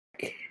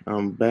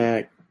I'm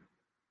back.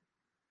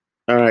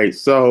 All right,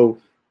 so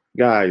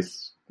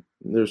guys,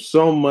 there's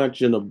so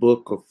much in the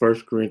book of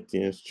First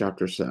Corinthians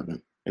chapter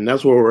 7. And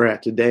that's where we're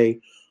at today.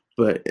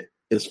 But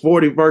it's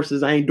 40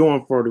 verses. I ain't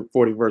doing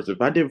 40 verses.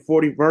 If I did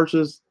 40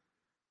 verses,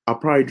 I'll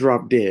probably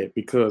drop dead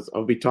because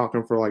I'll be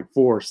talking for like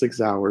 4 or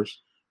 6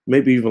 hours,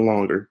 maybe even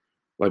longer.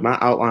 Like my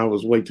outline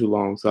was way too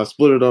long. So I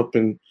split it up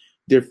in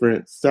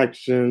different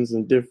sections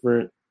and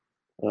different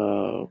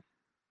uh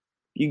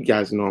you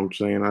guys know what I'm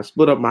saying. I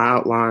split up my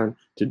outline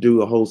to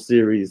do a whole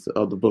series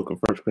of the book of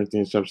First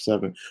Corinthians chapter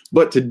 7.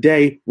 But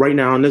today, right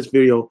now in this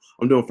video,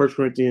 I'm doing First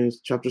Corinthians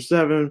chapter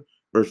 7,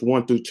 verse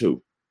 1 through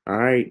 2. All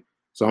right.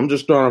 So I'm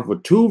just starting off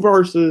with two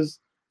verses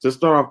to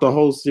start off the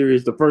whole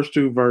series, the first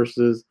two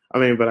verses.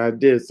 But I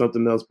did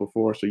something else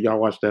before. So y'all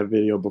watched that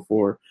video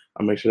before.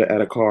 I'll make sure to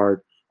add a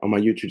card on my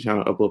YouTube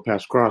channel, Upload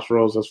Past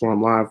Crossroads. That's where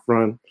I'm live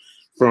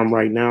from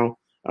right now.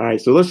 All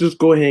right. So let's just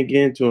go ahead and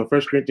get into it.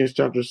 First Corinthians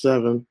chapter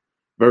 7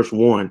 verse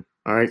 1.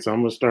 All right, so I'm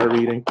going to start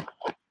reading.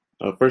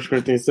 1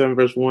 Corinthians 7,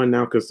 verse 1.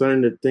 Now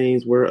concerning the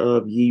things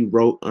whereof ye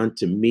wrote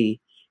unto me,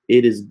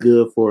 it is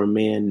good for a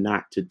man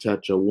not to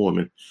touch a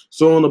woman.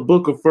 So in the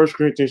book of 1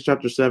 Corinthians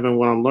chapter 7,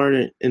 what I'm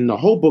learning in the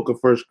whole book of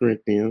 1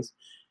 Corinthians,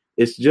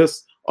 it's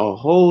just a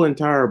whole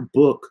entire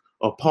book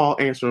of Paul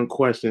answering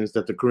questions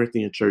that the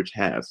Corinthian church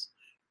has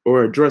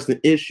or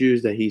addressing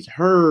issues that he's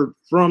heard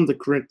from the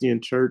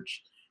Corinthian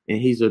church and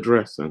he's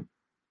addressing,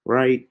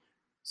 right?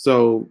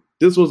 So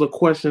this was a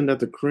question that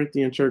the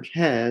Corinthian church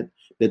had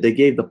that they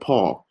gave to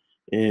Paul.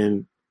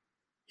 And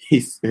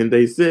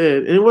they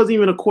said, and it wasn't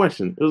even a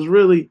question. It was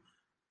really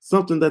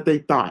something that they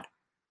thought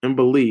and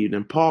believed.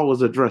 And Paul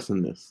was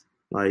addressing this.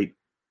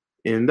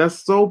 And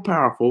that's so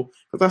powerful.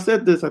 Because I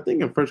said this, I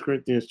think in First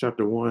Corinthians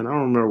chapter 1. I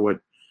don't remember what.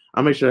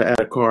 I'll make sure to add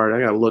a card.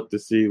 I gotta look to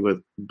see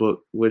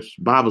which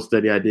Bible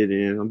study I did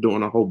in. I'm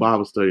doing a whole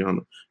Bible study on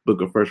the book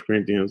of First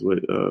Corinthians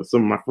with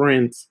some of my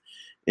friends.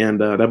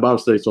 And that Bible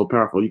study is so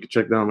powerful. You can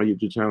check that on my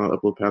YouTube channel,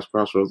 Upload Past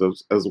Crossroads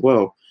as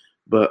well.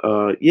 But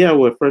yeah,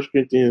 with First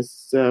Corinthians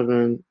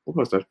 7, what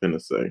was I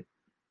finna say?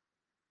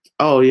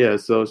 Oh yeah,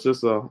 so it's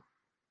just a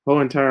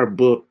whole entire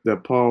book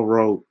that Paul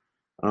wrote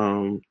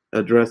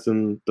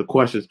addressing the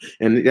questions,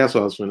 and that's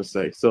what I was going to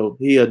say. So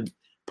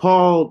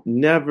Paul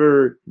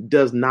never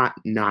does not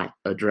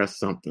address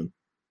something.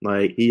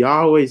 Like he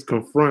always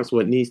confronts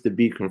what needs to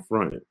be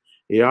confronted.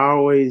 He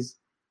always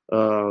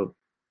uh,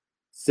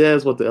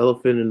 says what the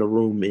elephant in the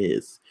room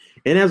is.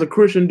 And as a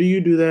Christian, do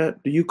you do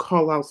that? Do you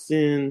call out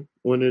sin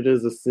when it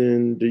is a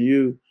sin? Do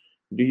you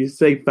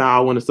say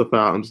foul when it's a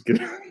foul? I'm just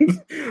kidding.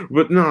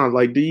 But no,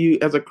 like do you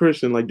as a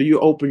Christian, like do you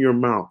open your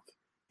mouth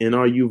and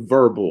are you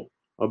verbal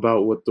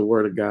about what the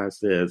word of God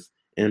says?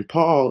 And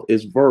Paul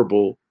is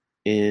verbal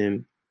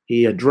and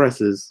he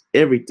addresses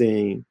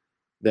everything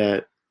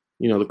that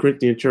the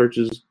Corinthian church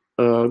is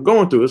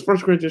going through. It's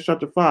First Corinthians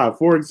chapter 5.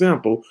 For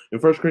example, in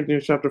First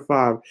Corinthians chapter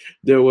 5,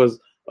 there was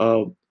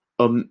uh,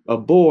 a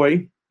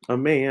boy, a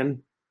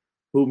man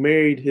who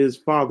married his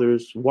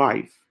father's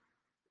wife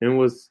and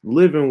was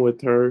living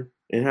with her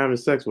and having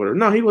sex with her.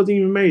 No, he wasn't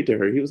even married to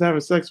her. He was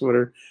having sex with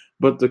her,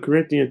 but the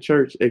Corinthian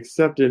church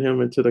accepted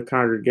him into the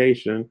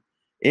congregation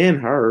and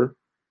her.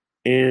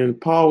 And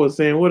Paul was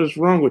saying, "What is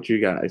wrong with you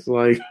guys?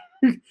 Like,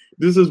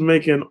 this is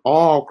making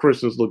all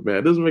Christians look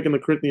bad. This is making the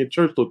Corinthian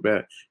church look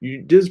bad.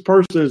 This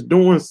person is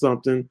doing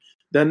something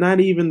that not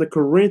even the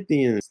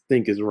Corinthians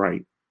think is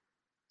right."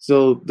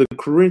 So the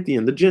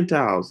Corinthian, the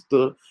Gentiles,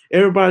 the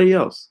everybody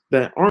else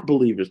that aren't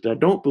believers,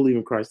 that don't believe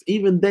in Christ,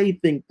 even they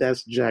think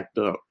that's jacked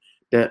up.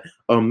 That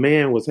a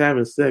man was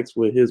having sex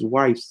with his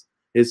wife's,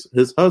 his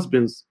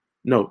husband's,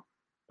 no,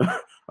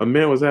 a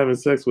man was having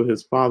sex with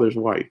his father's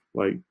wife.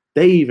 Like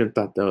they even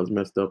thought that was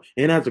messed up.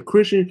 And as a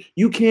Christian,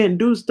 you can't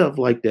do stuff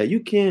like that. You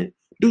can't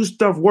do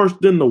stuff worse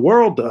than the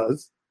world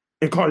does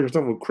and call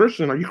yourself a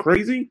Christian. Are you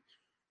crazy?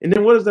 And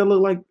then what does that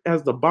look like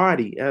as the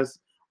body, as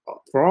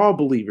for all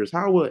believers?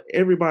 How would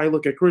everybody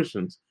look at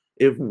Christians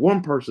if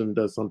one person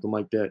does something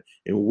like that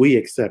and we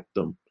accept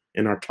them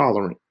and are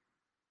tolerant?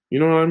 You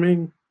know what I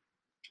mean?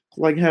 It's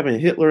like having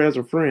Hitler as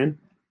a friend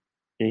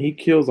and he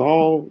kills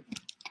all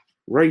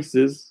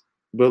races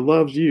but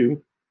loves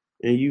you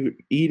and you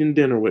eating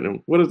dinner with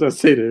him. What does that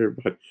say to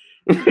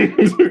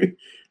everybody?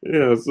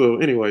 Yeah, so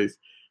anyways,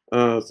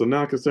 so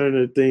now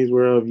concerning the things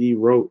whereof ye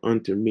wrote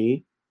unto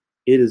me,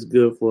 it is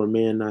good for a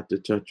man not to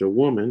touch a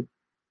woman.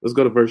 Let's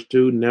go to verse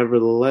 2.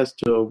 Nevertheless,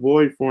 to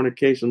avoid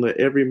fornication, let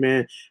every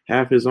man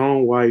have his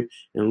own wife,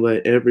 and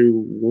let every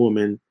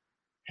woman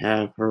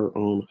have her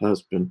own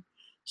husband.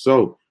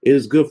 So it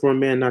is good for a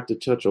man not to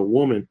touch a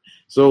woman.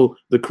 So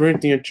the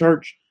Corinthian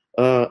church,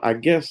 I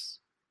guess,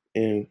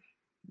 and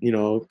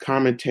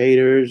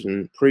commentators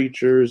and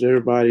preachers,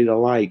 everybody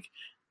alike,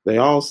 they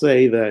all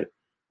say that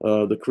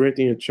the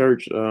Corinthian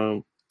church,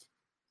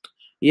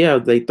 yeah,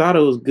 they thought it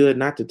was good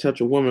not to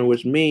touch a woman,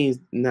 which means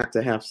not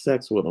to have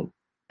sex with them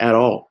at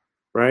all,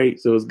 right?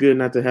 So it's good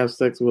not to have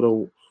sex with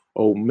a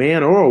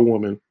man or a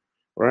woman,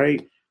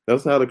 right?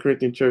 That's how the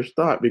Corinthian church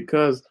thought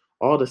because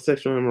all the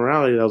sexual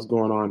immorality that was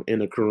going on in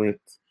the Corinth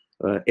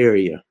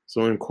area.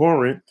 So in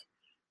Corinth,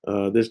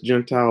 this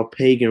Gentile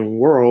pagan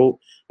world.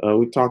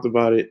 We talked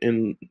about it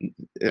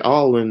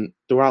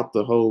throughout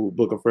the whole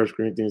book of First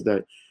Corinthians,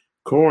 that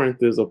Corinth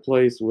is a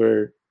place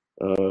where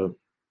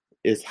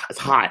it's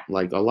hot.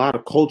 Like a lot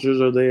of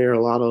cultures are there,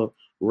 a lot of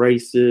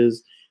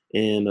races,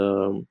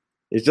 and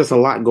it's just a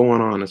lot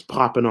going on. It's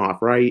popping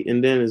off, right?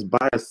 And then it's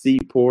by a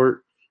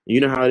seaport.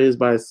 You know how it is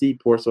by a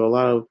seaport, so a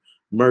lot of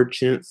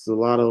merchants, a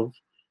lot of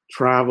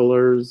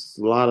travelers,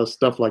 a lot of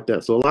stuff like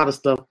that. So a lot of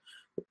stuff,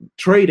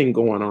 trading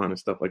going on and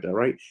stuff like that,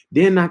 right?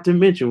 Then, not to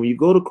mention, when you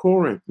go to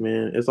Corinth,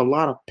 man, it's a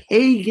lot of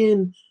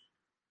pagan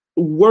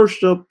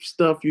worship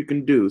stuff you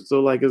can do. So,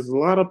 like, there's a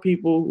lot of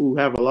people who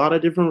have a lot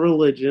of different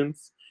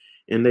religions,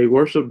 and they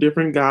worship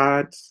different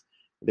gods.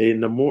 The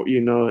more,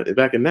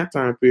 back in that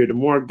time period, the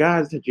more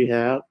gods that you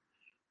have,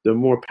 the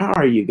more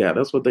power you got.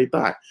 That's what they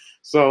thought.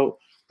 So,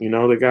 they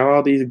got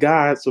all these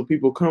gods, so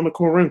people come to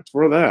Corinth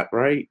for that,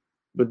 right?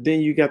 But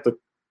then you got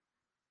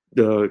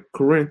the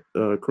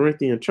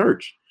Corinthian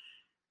church,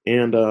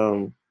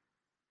 and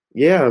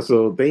yeah,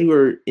 so they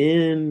were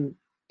in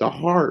the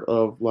heart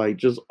of like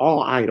just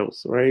all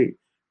idols, right?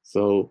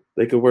 So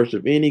they could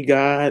worship any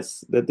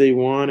gods that they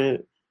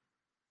wanted.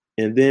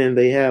 And then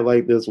they had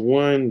like this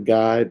one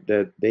god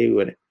that they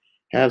would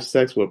have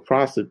sex with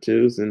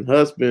prostitutes, and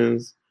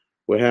husbands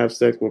would have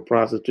sex with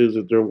prostitutes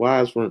if their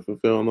wives weren't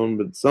fulfilling them,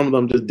 but some of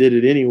them just did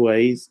it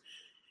anyways.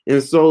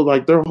 And so,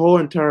 like, their whole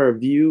entire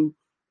view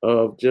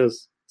of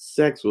just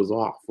sex was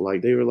off.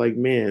 Like, they were like,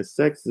 man,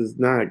 sex is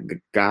not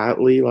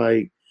godly.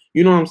 Like,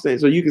 you know what I'm saying?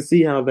 So you can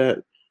see how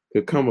that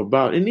could come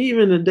about. And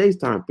even in today's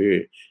time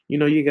period,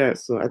 you got,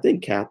 so I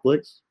think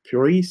Catholics,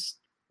 priests,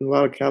 a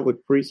lot of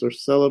Catholic priests are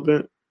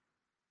celibate,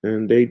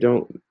 and they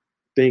don't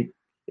think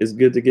it's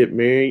good to get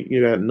married.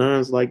 You got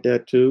nuns like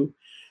that too.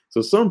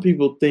 So some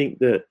people think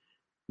that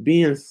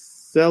being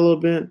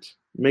celibate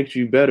makes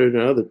you better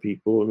than other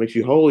people. It makes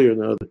you holier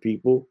than other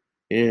people.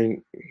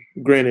 And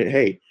granted,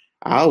 hey,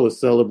 I was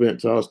celibate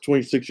until I was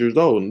 26 years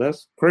old, and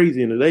that's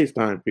crazy in today's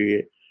time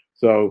period.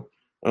 So,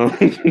 um,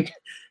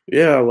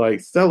 yeah,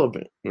 like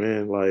celibate,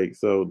 man. Like,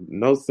 so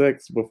no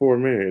sex before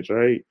marriage,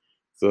 right?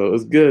 So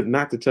it's good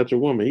not to touch a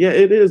woman. Yeah,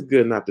 it is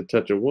good not to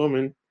touch a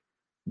woman,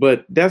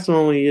 but that's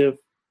only if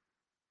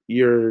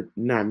you're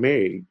not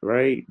married,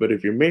 right? But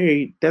if you're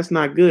married, that's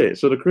not good.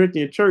 So the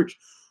Corinthian church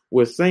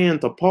was saying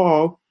to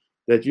Paul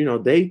that,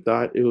 they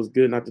thought it was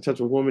good not to touch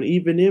a woman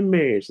even in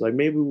marriage. Like,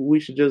 maybe we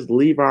should just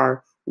leave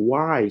our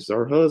wives,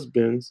 our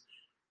husbands,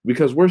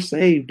 because we're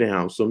saved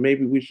now. So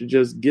maybe we should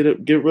just get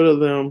rid of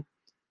them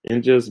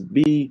and just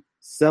be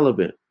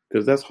celibate,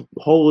 because that's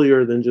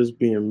holier than just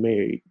being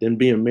married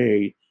and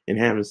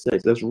having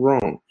sex. That's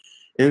wrong.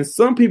 And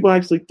some people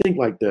actually think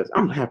like this.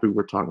 I'm happy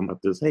we're talking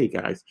about this. Hey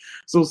guys,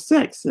 so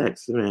sex,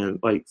 man,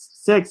 like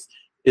sex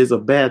is a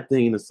bad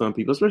thing to some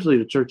people, especially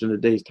the church in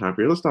today's time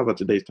period. Let's talk about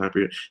today's time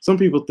period. Some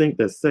people think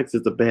that sex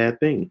is a bad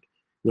thing.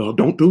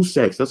 Don't do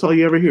sex. That's all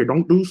you ever hear.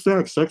 Don't do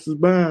sex. Sex is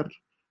bad.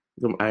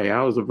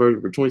 I was a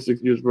virgin for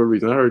 26 years for a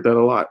reason. I heard that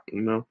a lot.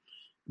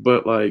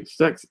 But like,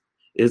 sex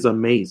is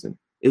amazing.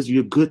 It's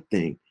a good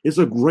thing. It's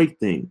a great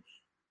thing.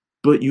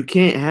 But you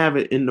can't have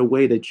it in the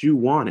way that you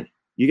want it.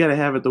 You got to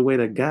have it the way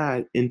that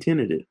God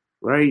intended it,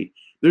 right?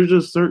 There's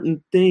just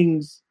certain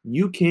things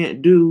you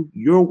can't do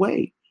your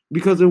way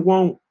because it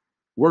won't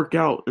work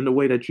out in the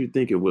way that you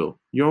think it will.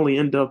 You only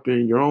end up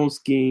in your own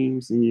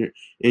schemes and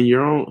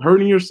your own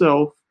hurting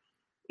yourself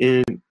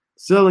and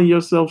selling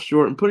yourself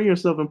short and putting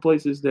yourself in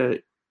places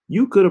that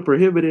you could have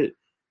prohibited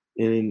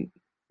and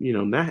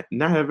not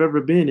have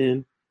ever been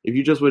in if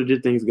you just would have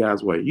did things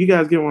God's way. You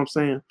guys get what I'm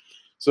saying?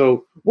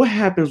 So what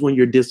happens when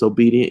you're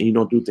disobedient and you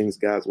don't do things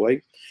God's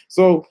way?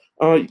 So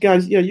you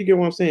guys, yeah, you get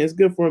what I'm saying. It's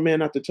good for a man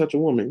not to touch a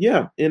woman.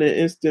 Yeah, in an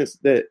instance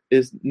that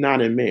is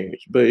not in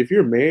marriage. But if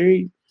you're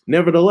married,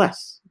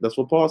 nevertheless, that's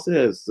what Paul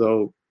says.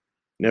 So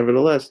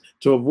nevertheless,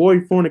 to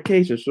avoid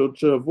fornication, so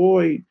to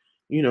avoid,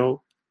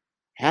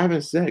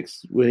 having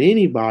sex with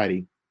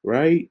anybody,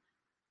 right?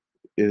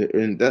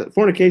 And that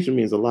fornication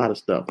means a lot of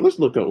stuff. Let's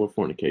look up what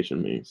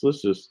fornication means.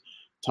 Let's just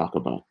talk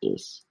about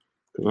this.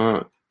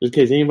 Just in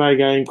case anybody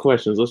got any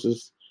questions, let's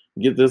just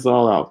get this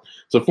all out.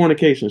 So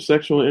fornication,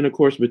 sexual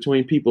intercourse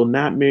between people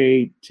not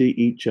married to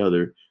each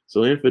other.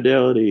 So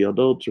infidelity,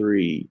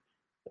 adultery,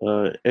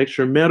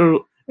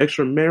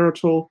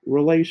 extramarital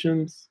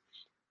relations,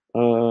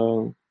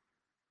 uh,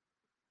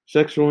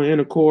 sexual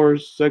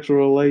intercourse,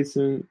 sexual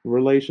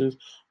relations.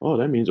 Oh,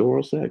 that means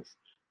oral sex.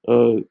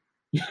 Uh,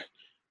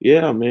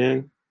 yeah,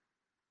 man.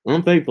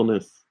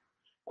 Unfaithfulness.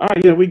 All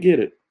right, yeah, we get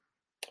it.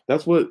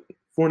 That's what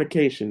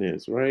fornication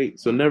is, right?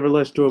 So,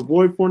 nevertheless, to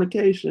avoid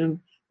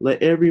fornication,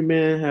 let every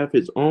man have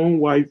his own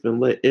wife and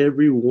let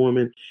every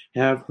woman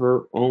have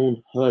her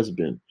own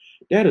husband.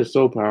 That is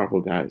so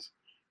powerful, guys.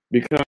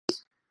 Because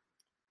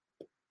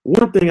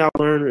one thing I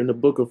learned in the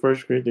book of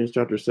First Corinthians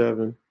chapter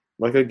 7,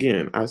 like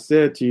again, I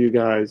said to you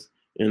guys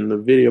in the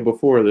video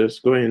before this,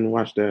 go ahead and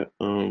watch that.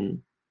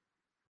 In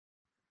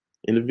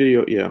the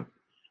video, yeah.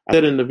 I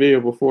said in the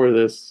video before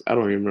this, I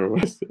don't even remember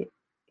what I said.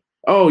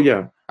 Oh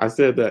yeah, I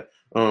said that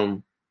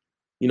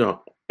you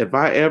know, if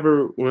I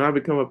ever, when I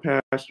become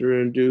a pastor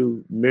and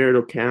do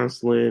marital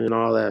counseling and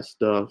all that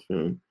stuff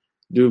and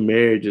do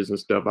marriages and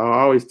stuff,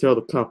 I always tell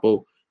the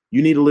couple,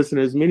 you need to listen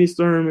to as many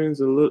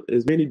sermons,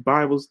 as many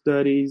Bible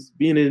studies,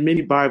 be in as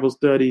many Bible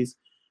studies,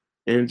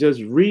 and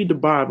just read the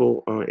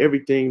Bible on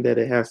everything that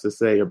it has to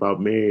say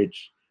about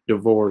marriage,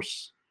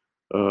 divorce,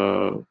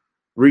 uh,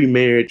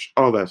 remarriage,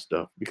 all that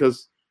stuff.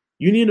 Because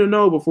you need to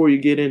know before you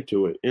get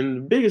into it. And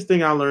the biggest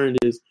thing I learned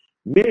is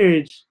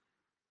marriage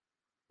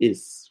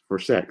is for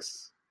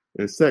sex,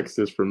 and sex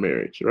is for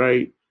marriage,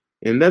 right?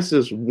 And that's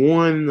just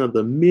one of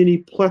the many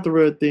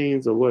plethora of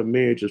things of what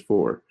marriage is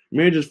for.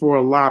 Marriage is for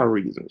a lot of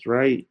reasons,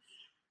 right?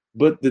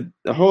 But the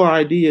whole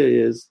idea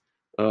is,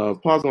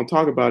 Paul's going to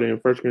talk about it in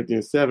 1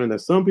 Corinthians 7,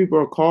 that some people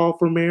are called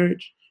for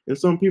marriage and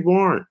some people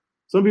aren't.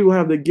 Some people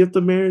have the gift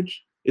of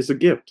marriage, it's a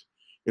gift.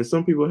 And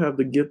some people have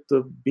the gift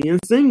of being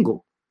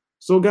single.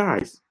 So,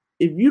 guys,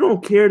 if you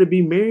don't care to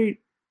be married,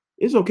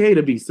 it's okay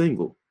to be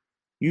single.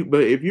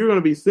 But if you're going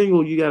to be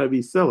single, you got to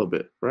be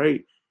celibate,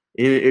 right?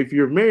 And if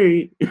you're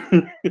married,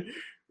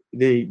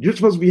 then you're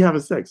supposed to be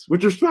having sex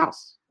with your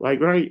spouse,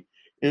 like, right?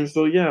 And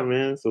so, yeah,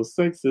 man. So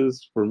sex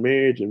is for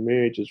marriage, and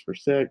marriage is for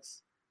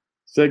sex.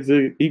 Sex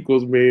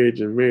equals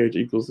marriage, and marriage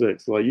equals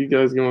sex. Like, you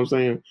guys know what I'm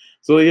saying?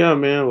 So, yeah,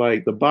 man.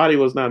 Like, the body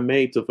was not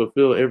made to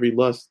fulfill every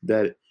lust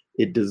that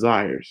it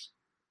desires.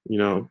 You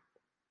know.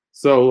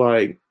 So,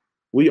 like,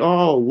 we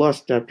all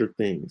lust after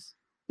things,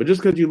 but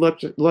just because you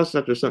lust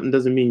after something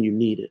doesn't mean you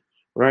need it,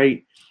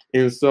 right?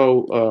 And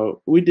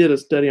so we did a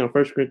study on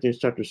 1 Corinthians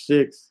chapter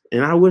 6,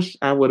 and I wish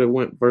I would have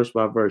went verse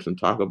by verse and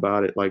talk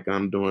about it like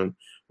I'm doing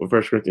with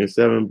 1 Corinthians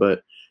 7,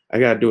 but I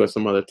got to do it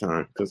some other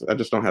time because I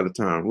just don't have the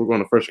time. We're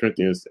going to 1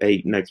 Corinthians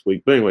 8 next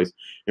week. But anyways,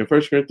 in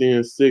 1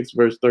 Corinthians 6,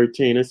 verse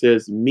 13, it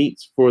says,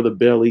 meats for the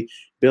belly,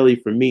 belly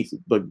for meats,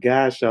 but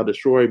God shall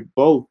destroy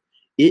both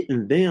it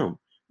and them.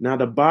 Now,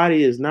 the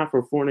body is not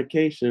for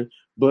fornication,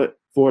 but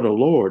for the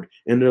Lord,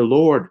 and the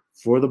Lord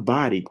for the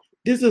body.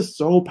 This is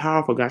so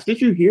powerful, guys.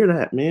 Did you hear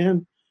that,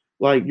 man?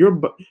 Like,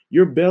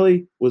 your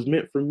belly was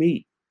meant for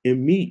meat,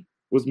 and meat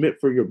was meant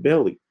for your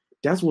belly.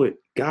 That's what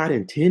God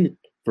intended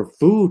for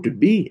food to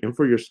be and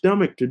for your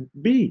stomach to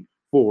be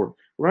for,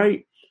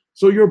 right?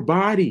 So your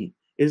body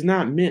is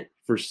not meant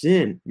for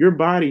sin. Your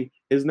body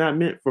is not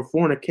meant for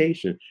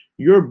fornication.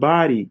 Your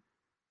body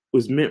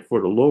was meant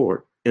for the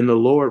Lord, and the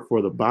Lord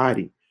for the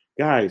body.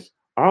 Guys,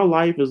 our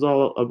life is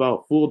all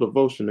about full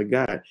devotion to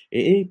God. And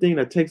anything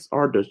that takes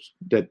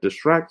that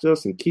distracts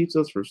us and keeps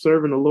us from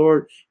serving the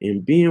Lord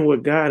and being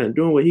with God and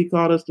doing what He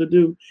called us to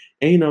do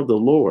ain't of the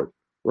Lord,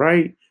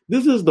 right?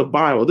 This is the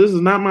Bible. This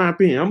is not my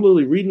opinion. I'm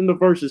literally reading the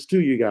verses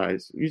to you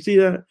guys. You see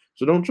that?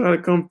 So don't try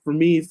to come for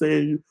me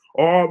saying,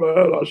 "Oh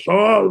man, I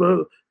saw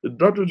the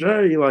Dr.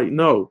 J." Like,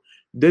 no,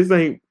 this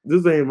ain't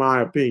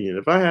my opinion.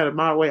 If I had it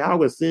my way, I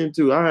would sin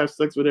too. I have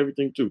sex with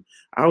everything too.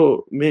 I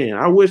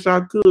wish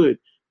I could,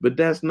 but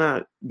that's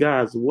not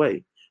God's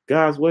way.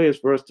 God's way is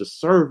for us to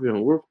serve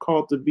Him. We're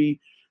called to be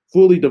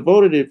fully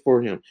devoted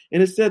for Him.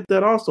 And it said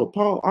that also.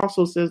 Paul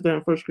also says that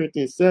in 1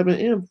 Corinthians 7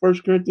 and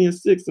 1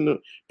 Corinthians 6 in the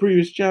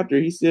previous chapter.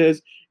 He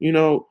says, you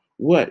know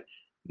what?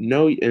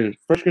 No, in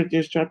 1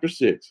 Corinthians chapter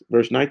 6,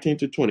 verse 19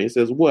 to 20, it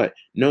says, what?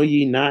 Know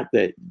ye not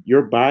that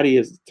your body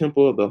is the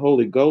temple of the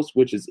Holy Ghost,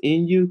 which is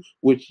in you,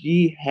 which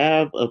ye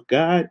have of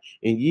God,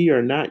 and ye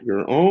are not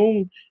your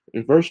own?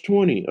 In verse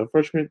 20 of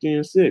 1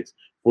 Corinthians 6,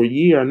 for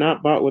ye are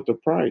not bought with a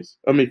price.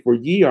 For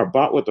ye are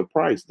bought with a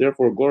price.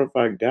 Therefore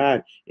glorify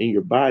God in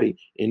your body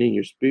and in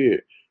your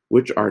spirit,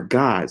 which are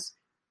God's.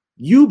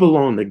 You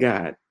belong to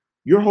God.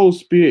 Your whole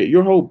spirit,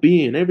 your whole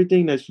being,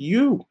 everything that's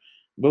you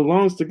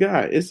belongs to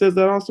God. It says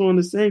that also in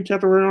the same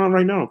chapter we're on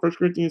right now, 1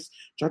 Corinthians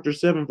chapter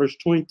 7, verse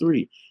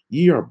 23.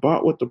 Ye are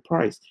bought with the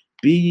price.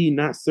 Be ye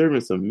not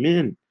servants of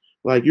men.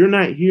 Like, you're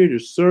not here to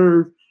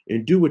serve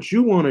and do what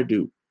you want to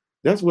do.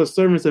 That's what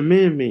servants of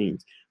men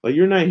means. Like,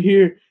 you're not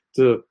here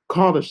to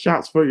call the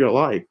shots for your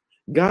life.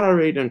 God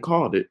already done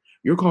called it.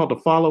 You're called to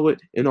follow it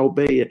and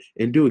obey it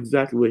and do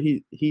exactly what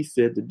he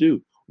said to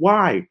do.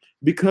 Why?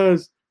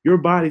 Because your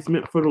body's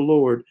meant for the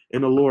Lord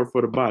and the Lord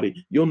for the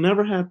body. You'll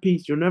never have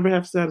peace. You'll never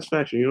have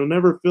satisfaction. You'll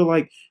never feel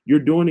like you're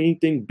doing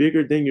anything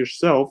bigger than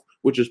yourself,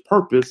 which is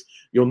purpose.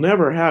 You'll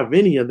never have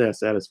any of that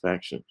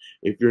satisfaction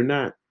if you're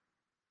not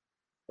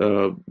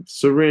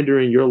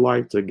surrendering your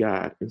life to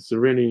God and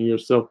surrendering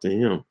yourself to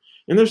Him.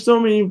 And there's so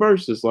many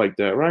verses like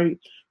that, right?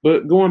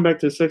 But going back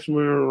to sexual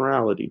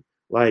immorality,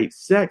 like,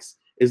 sex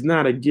is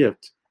not a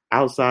gift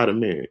outside of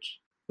marriage,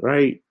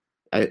 right?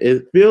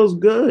 It feels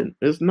good.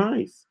 It's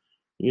nice,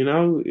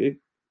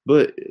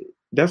 but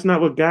that's not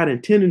what God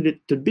intended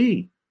it to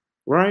be,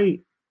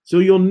 right? So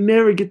you'll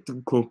never get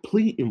the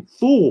complete and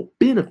full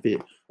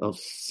benefit of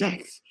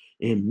sex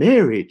in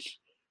marriage,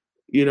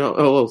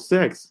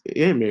 sex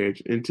in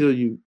marriage until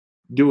you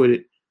do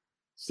it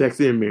sex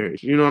in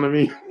marriage. You know what I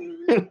mean?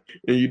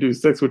 And you do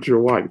sex with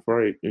your wife,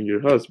 right? And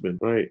your husband,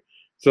 right?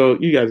 So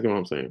you guys know what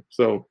I'm saying.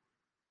 So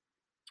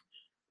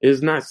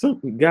it's not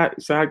something God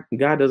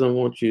doesn't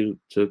want you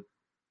to,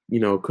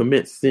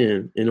 commit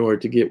sin in order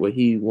to get what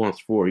He wants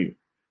for you,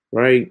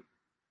 right?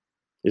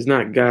 It's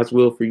not God's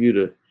will for you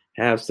to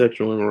have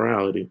sexual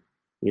immorality,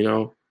 you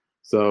know?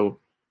 So,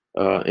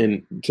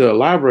 and to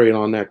elaborate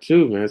on that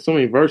too, man, so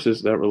many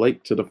verses that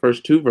relate to the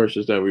first two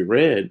verses that we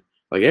read.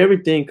 Like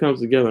everything comes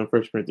together in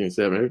First Corinthians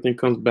 7. Everything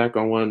comes back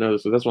on one another.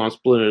 So that's why I'm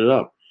splitting it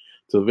up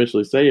to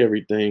eventually say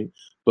everything.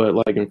 But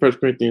like in First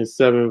Corinthians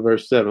 7,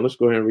 verse 7, let's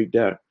go ahead and read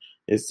that.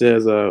 It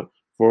says,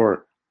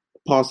 for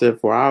Paul said,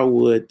 for I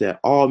would that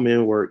all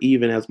men were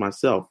even as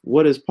myself.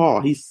 What is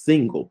Paul? He's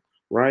single,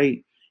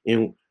 right?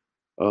 And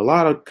a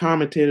lot of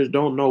commentators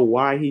don't know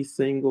why he's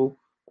single.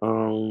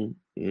 Don't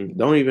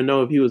even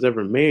know if he was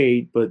ever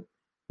married, but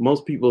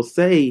most people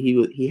say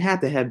he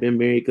had to have been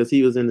married because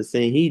he was in the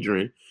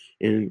Sanhedrin.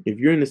 And if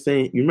you're in the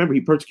same, you remember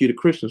he persecuted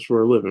Christians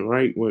for a living,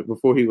 right?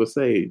 Before he was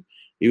saved,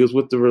 he was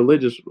with the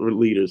religious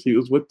leaders. He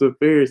was with the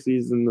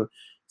Pharisees and the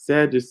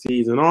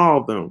Sadducees and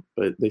all of them.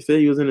 But they say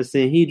he was in the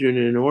Sanhedrin,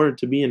 and in order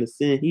to be in the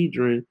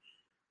Sanhedrin,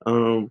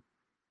 um,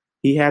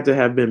 he had to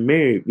have been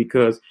married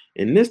because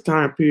in this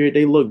time period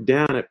they looked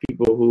down at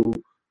people who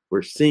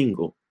were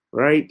single,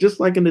 right? Just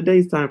like in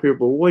today's time period,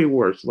 but way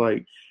worse.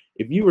 Like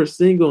if you were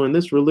single in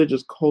this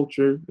religious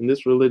culture, in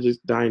this religious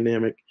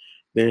dynamic,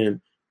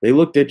 then they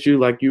looked at you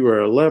like you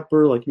were a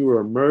leper, like you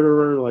were a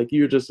murderer, like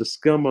you were just a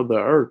scum of the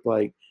earth,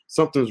 like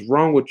something's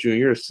wrong with you and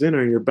you're a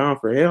sinner and you're bound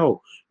for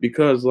hell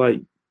because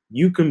like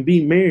you can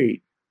be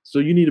married. So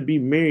you need to be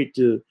married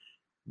to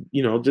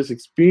just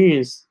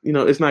experience,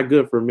 it's not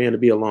good for a man to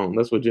be alone.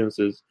 That's what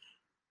Genesis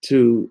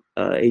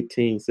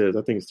 2:18 says.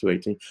 I think it's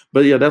 2:18.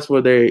 But yeah, that's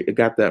where they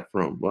got that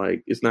from.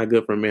 Like, it's not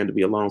good for a man to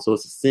be alone, so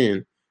it's a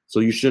sin.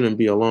 So you shouldn't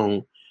be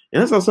alone.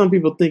 And that's how some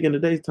people think in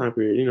today's time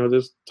period,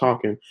 just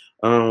talking.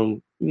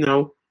 One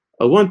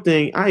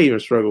thing I even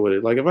struggle with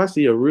it. Like if I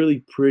see a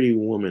really pretty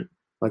woman,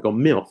 like a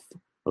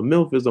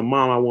MILF is a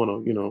mom I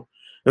want to,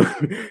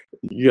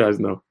 you guys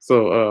know.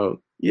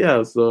 So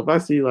yeah, so if I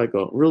see like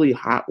a really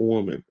hot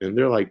woman and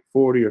they're like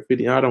 40 or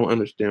 50, I don't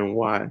understand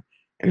why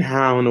and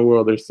how in the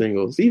world they're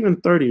singles, even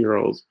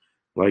 30-year-olds.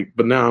 Like,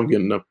 but now I'm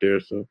getting up there,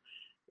 so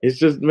it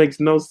just makes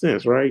no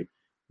sense, right?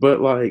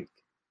 But like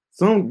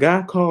some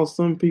God calls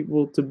some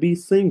people to be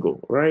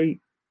single, right?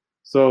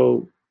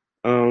 So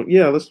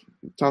yeah, let's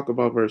talk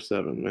about verse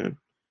 7, man.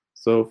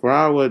 So for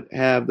I would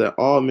have that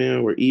all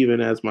men were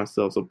even as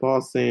myself. So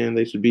Paul's saying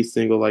they should be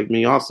single like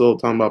me. Also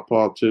talking about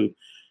Paul too.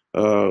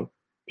 Uh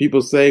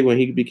People say when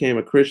he became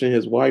a Christian,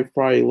 his wife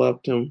probably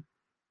left him,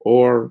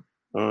 or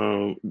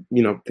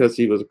because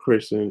he was a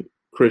Christian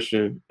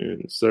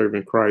and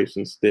serving Christ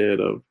instead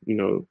of,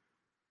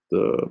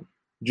 the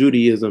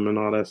Judaism and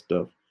all that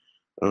stuff.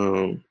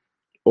 Um,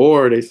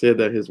 or they said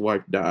that his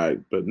wife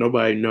died, but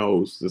nobody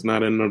knows. It's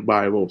not in the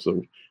Bible,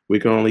 so we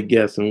can only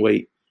guess and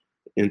wait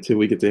until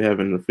we get to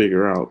heaven to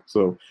figure out.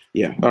 So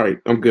yeah, all right,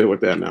 I'm good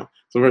with that now.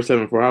 So verse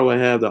 7, for I would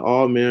have that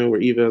all men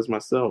were even as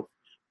myself,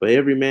 but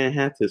every man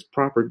hath his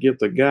proper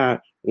gift of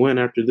God, one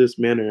after this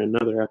manner,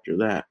 another after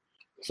that.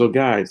 So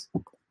guys,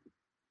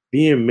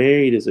 being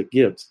married is a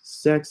gift,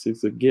 sex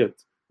is a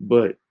gift,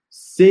 but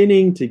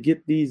sinning to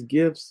get these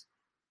gifts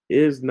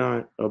is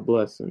not a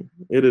blessing.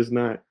 It is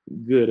not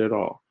good at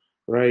all,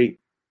 right?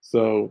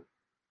 So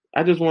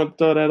I just want to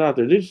throw that out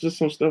there. This is just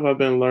some stuff I've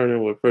been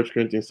learning with First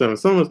Corinthians 7.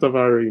 Some of the stuff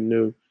I already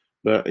knew,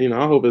 but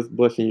I hope it's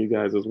blessing you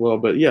guys as well.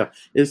 But yeah,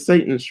 it's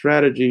Satan's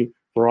strategy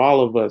for all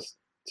of us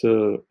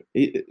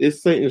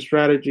it's Satan's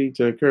strategy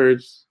to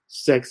encourage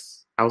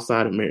sex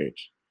outside of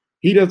marriage.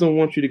 He doesn't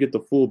want you to get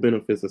the full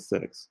benefits of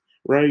sex,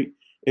 right?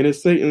 And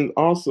it's Satan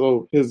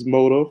also his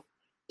motive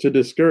to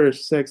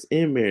discourage sex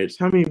in marriage.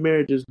 How many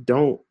marriages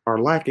are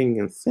lacking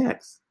in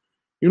sex?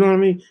 You know what I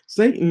mean?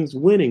 Satan's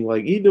winning.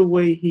 Like either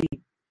way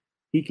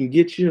he can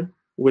get you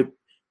with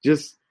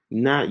just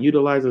not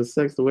utilizing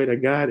sex the way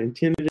that God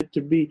intended it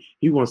to be.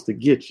 He wants to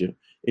get you.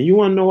 And you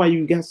want to know why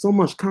you got so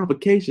much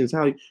complications,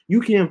 how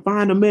you can't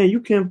find a man, you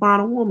can't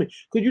find a woman,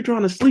 because you're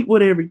trying to sleep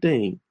with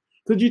everything.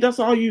 Because that's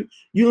all you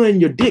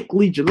letting your dick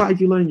lead your life,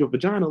 you letting your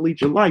vagina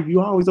lead your life.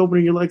 You always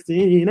opening your legs to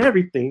any and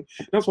everything.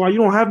 That's why you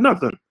don't have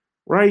nothing,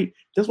 right?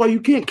 That's why you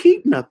can't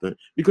keep nothing,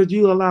 because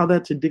you allow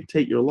that to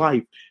dictate your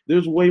life.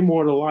 There's way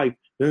more to life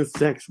than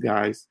sex,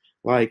 guys.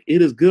 Like,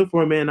 it is good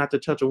for a man not to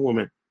touch a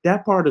woman.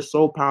 That part is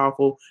so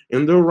powerful.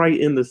 And they're right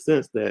in the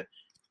sense that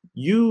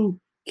you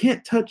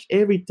can't touch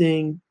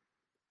everything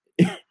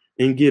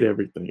and get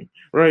everything,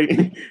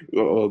 right?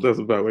 Oh, that's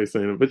a bad way of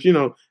saying it. But,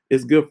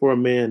 it's good for a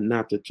man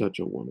not to touch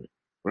a woman,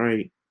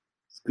 right?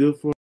 It's good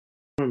for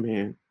a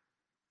man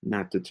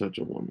not to touch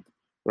a woman,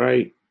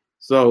 right?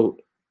 So,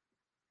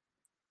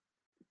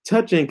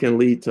 touching can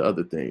lead to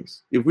other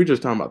things. If we're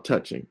just talking about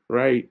touching,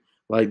 right?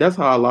 Like, that's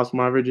how I lost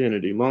my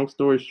virginity. Long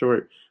story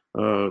short,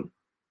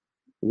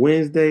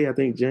 Wednesday, I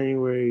think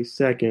January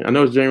 2nd. I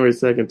know it's January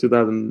 2nd,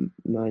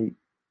 2019.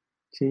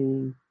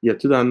 Yeah,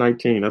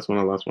 2019. That's when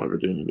I lost my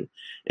virginity.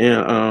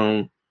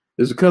 And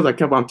it's because I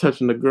kept on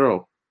touching the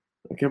girl.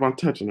 I kept on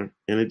touching her,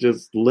 and it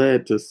just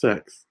led to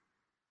sex.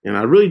 And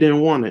I really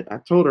didn't want it. I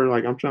told her,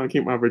 like, I'm trying to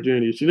keep my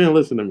virginity. She didn't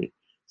listen to me.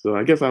 So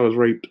I guess I was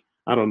raped.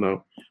 I don't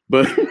know.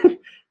 But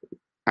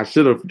I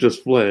should have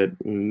just fled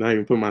and not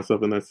even put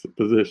myself in that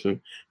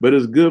position. But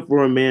it's good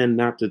for a man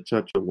not to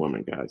touch a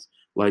woman, guys.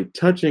 Like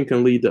touching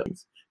can lead to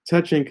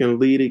touching can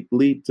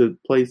lead to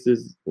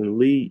places and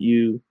lead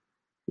you,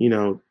 you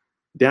know,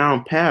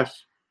 down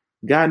paths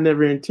God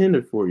never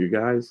intended for you,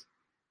 guys.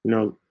 You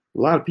know, a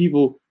lot of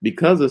people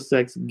because of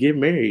sex get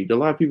married. A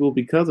lot of people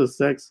because of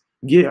sex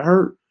get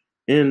hurt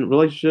in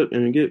relationship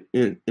and get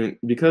in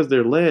because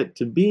they're led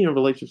to be in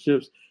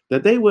relationships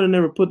that they would have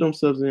never put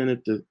themselves in if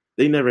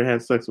they never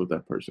had sex with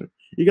that person.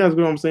 You guys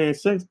know what I'm saying?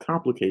 Sex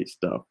complicates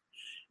stuff.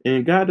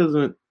 And God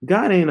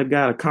ain't a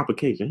God of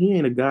complication. He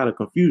ain't a God of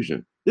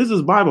confusion. This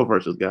is Bible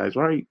verses, guys,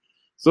 right?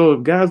 So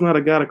if God's not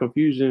a God of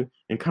confusion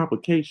and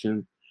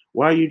complication,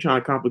 why are you trying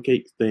to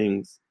complicate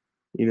things,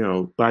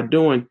 by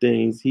doing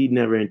things he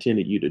never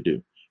intended you to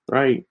do,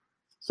 right?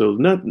 So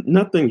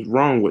nothing's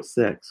wrong with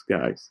sex,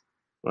 guys.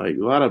 Like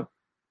a lot of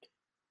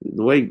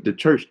the way the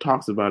church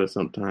talks about it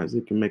sometimes,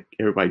 it can make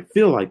everybody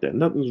feel like that.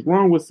 Nothing's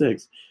wrong with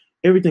sex.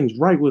 Everything's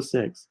right with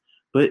sex.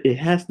 But it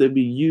has to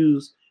be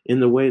used in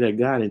the way that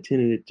God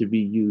intended it to be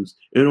used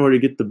in order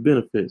to get the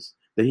benefits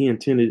that He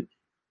intended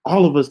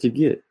all of us to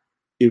get.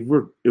 If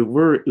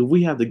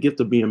we have the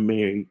gift of being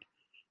married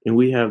and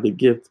we have the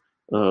gift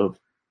of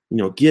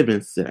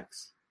giving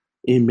sex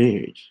in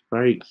marriage,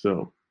 right?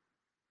 So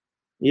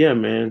yeah,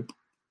 man.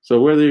 So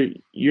whether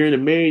you're in a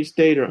married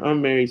state or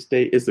unmarried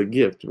state, it's a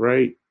gift,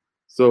 right?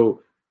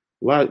 So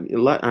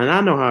and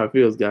I know how it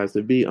feels, guys,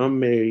 to be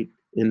unmarried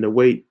and to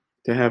wait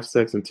to have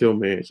sex until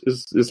marriage.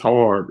 It's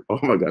hard. Oh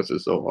my gosh,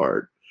 it's so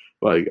hard.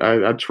 Like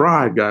I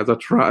tried, guys. I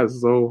tried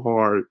so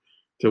hard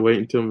to wait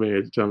until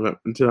marriage,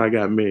 until I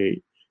got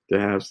married to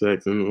have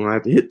sex, and when I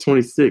hit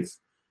 26,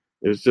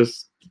 it's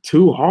just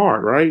too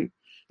hard, right?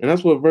 And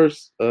that's what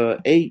verse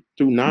 8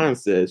 through 9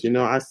 says.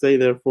 I say,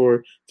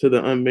 therefore, to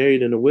the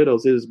unmarried and the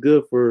widows, it is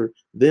good for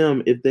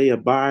them if they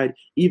abide,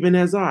 even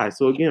as I.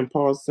 So again,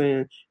 Paul's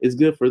saying it's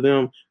good for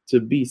them to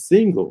be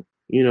single,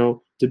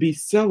 to be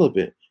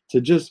celibate,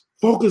 to just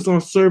focus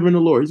on serving the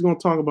Lord. He's going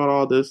to talk about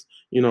all this,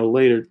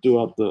 later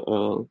throughout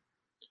the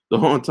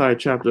whole entire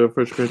chapter of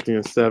 1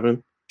 Corinthians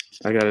 7.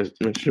 I got to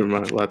make sure my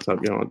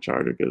laptop get on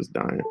charger because it's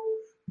dying.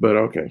 But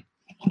okay.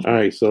 All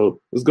right,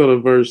 so let's go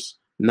to verse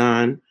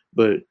 9,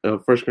 but 1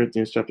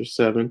 Corinthians chapter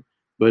 7.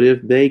 But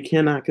if they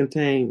cannot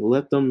contain,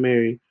 let them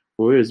marry,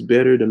 for it is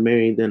better to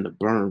marry than to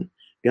burn.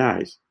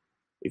 Guys,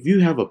 if you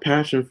have a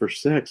passion for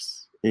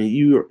sex and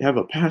you have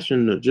a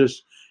passion to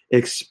just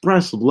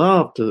express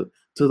love to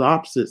the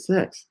opposite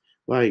sex,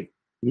 like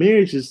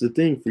marriage is the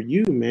thing for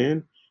you,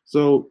 man.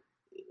 So,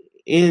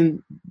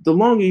 and the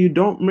longer you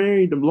don't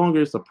marry, the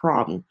longer it's a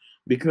problem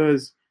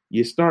because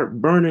you start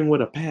burning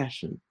with a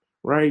passion,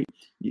 right?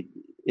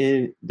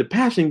 And the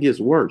passion gets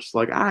worse.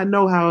 Like I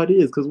know how it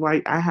is because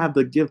like I have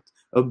the gift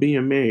of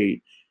being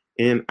married,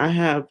 and I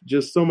have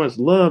just so much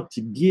love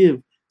to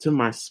give to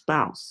my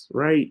spouse,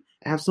 right?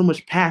 I have so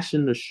much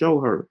passion to show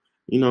her,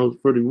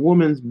 for the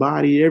woman's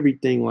body,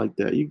 everything like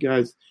that. You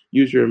guys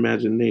use your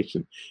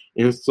imagination.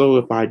 And so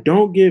if I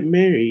don't get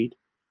married,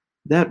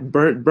 that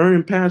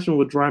burning passion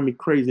will drive me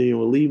crazy and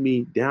will lead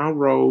me down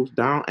roads,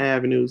 down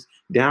avenues,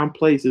 down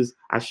places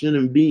I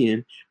shouldn't be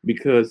in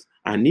because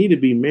I need to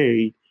be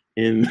married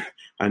and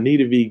I need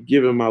to be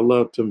giving my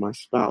love to my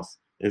spouse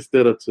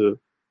instead of to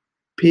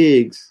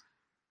pigs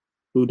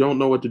who don't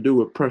know what to do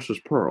with precious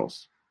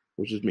pearls,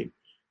 which is me,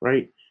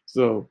 right?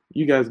 So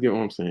you guys get what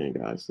I'm saying,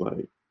 guys.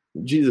 Like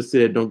Jesus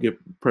said, don't give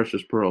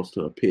precious pearls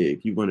to a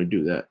pig. You want to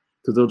do that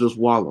because they'll just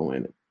wallow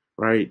in it,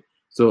 right?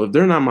 So if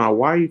they're not my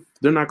wife,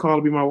 they're not called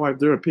to be my wife.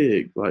 They're a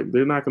pig. Like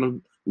they're not gonna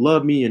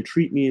love me and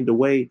treat me in the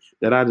way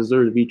that I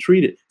deserve to be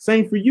treated.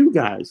 Same for you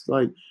guys.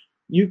 Like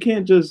you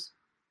can't just.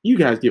 You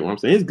guys get what I'm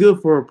saying. It's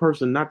good for a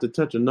person not to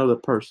touch another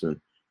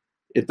person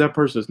if that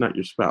person is not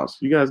your spouse.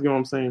 You guys get what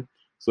I'm saying?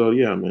 So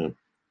yeah, man.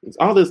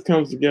 All this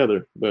comes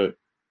together, but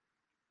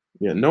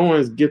yeah, no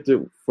one's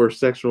gifted for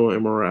sexual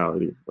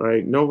immorality,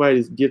 right?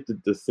 Nobody's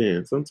gifted to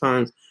sin.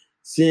 Sometimes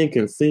sin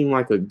can seem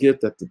like a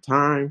gift at the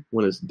time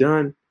when it's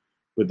done,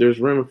 but there's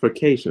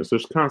ramifications,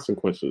 there's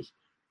consequences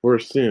for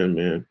sin,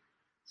 man.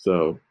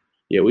 So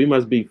yeah, we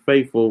must be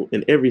faithful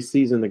in every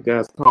season that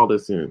God's called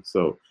us in.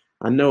 So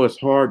I know it's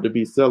hard to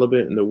be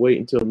celibate and to wait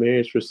until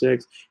marriage for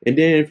sex. And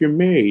then if you're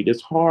married,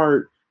 it's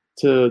hard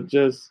to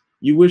just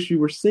you wish you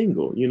were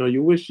single.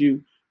 You wish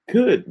you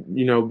could,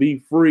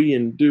 be free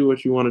and do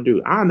what you want to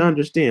do. I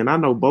understand. I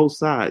know both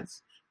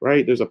sides,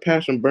 right? There's a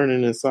passion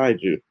burning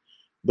inside you.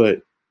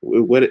 But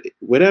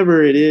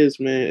whatever it is,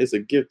 man, it's a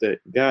gift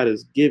that God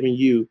has given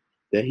you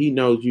that He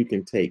knows you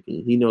can take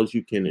and He knows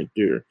you can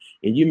endure.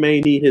 And you may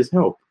need His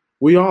help.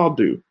 We all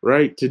do,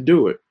 right? To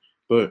do it.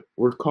 But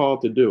we're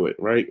called to do it,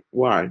 right?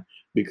 Why?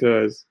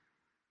 Because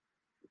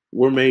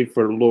we're made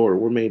for the Lord.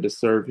 We're made to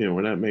serve Him.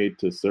 We're not made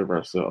to serve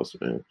ourselves,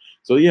 man.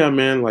 So yeah,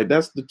 man, like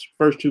that's the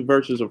first two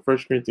verses of 1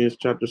 Corinthians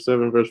chapter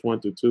 7, verse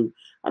 1-2.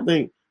 I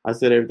think I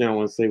said everything I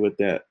want to say with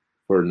that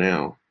for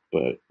now.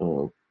 But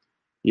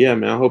yeah,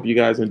 man, I hope you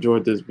guys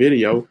enjoyed this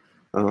video.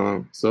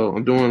 So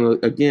I'm doing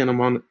again.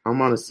 I'm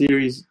on a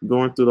series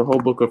going through the whole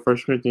book of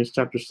First Corinthians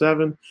chapter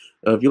 7.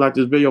 If you like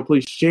this video,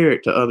 please share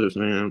it to others,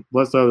 man.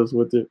 Bless others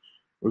with it.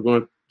 We're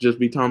going to just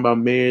be talking about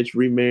marriage,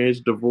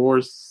 remarriage,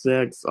 divorce,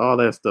 sex, all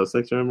that stuff,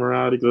 sexual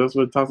immorality, because that's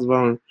what it talks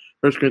about in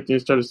First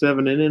Corinthians chapter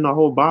 7 and in the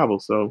whole Bible.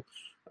 So,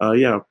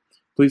 yeah,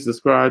 please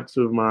subscribe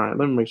to my.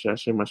 Let me make sure I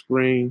share my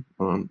screen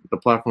on the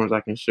platforms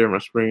I can share my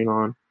screen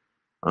on.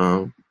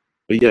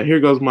 But yeah, here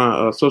goes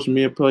my social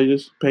media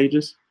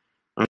pages.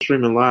 I'm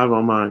streaming live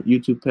on my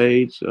YouTube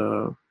page.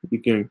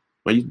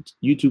 My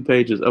YouTube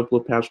page is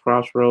Upload Past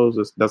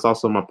Crossroads. That's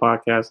also my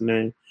podcast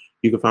name.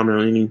 You can find me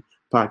on any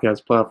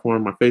podcast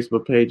platform. My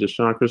Facebook page is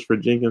Sean Christopher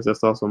Jenkins.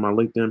 That's also my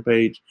LinkedIn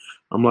page.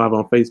 I'm live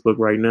on Facebook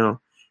right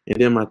now. And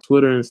then my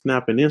Twitter and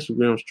Snap and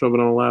Instagram is Trouble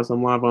Don't Last.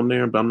 I'm live on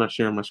there, but I'm not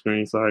sharing my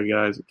screen. Sorry,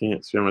 guys. I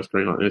can't share my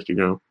screen on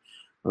Instagram.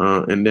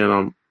 And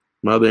then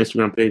my other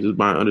Instagram page is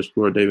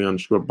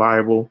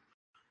by_Daily_Bible.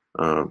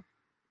 I'm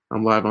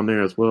live on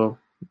there as well.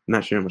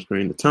 Not sharing my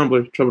screen. The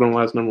Tumblr, Trouble Don't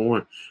Last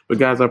 #1. But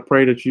guys, I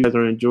pray that you guys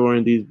are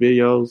enjoying these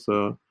videos.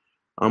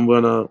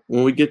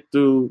 When we get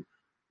through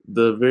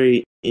the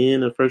very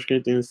end of 1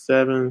 Corinthians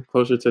 7,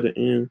 closer to the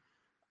end,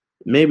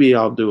 maybe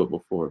I'll do it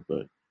before,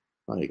 but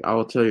like I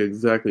will tell you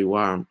exactly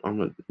why I'm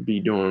gonna be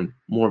doing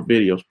more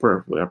videos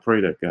perfectly. I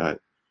pray that God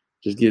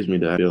just gives me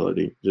the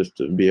ability just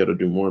to be able to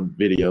do more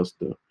videos,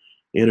 the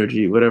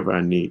energy, whatever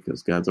I need.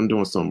 Because guys, I'm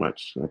doing so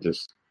much.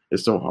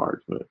 It's so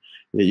hard. But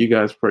yeah, you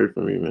guys pray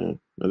for me, man.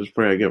 I just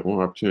pray I get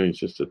more opportunities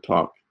just to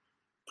talk,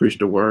 preach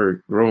the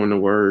word, grow in the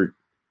word,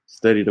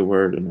 study the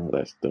word, and all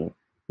that stuff,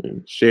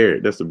 and share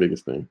it. That's the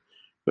biggest thing.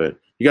 But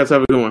you guys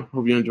have a good one.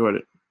 Hope you enjoyed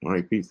it. All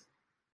right, peace.